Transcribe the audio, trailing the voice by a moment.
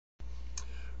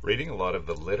Reading a lot of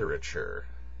the literature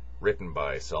written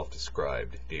by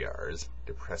self-described DRs,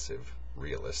 depressive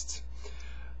realists,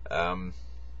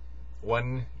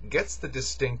 one gets the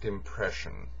distinct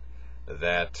impression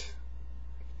that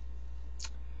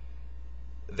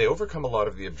they overcome a lot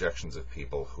of the objections of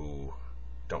people who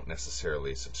don't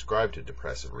necessarily subscribe to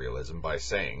depressive realism by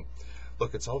saying,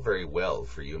 look, it's all very well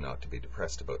for you not to be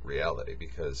depressed about reality,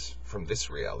 because from this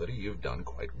reality you've done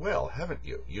quite well, haven't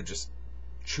you? You just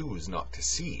choose not to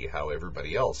see how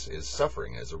everybody else is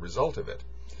suffering as a result of it,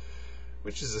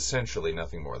 which is essentially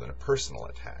nothing more than a personal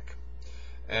attack.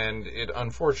 And it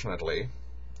unfortunately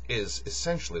is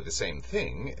essentially the same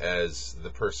thing as the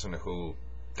person who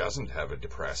doesn't have a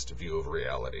depressed view of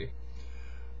reality,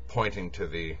 pointing to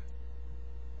the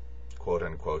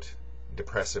quote-unquote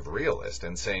depressive realist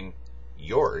and saying,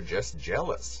 you're just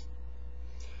jealous.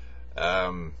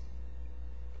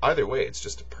 Either way, it's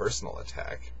just a personal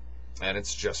attack, and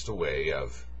it's just a way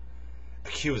of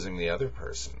accusing the other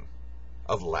person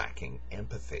of lacking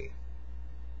empathy.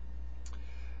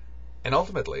 And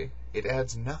ultimately, it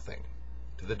adds nothing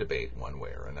to the debate one way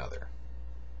or another.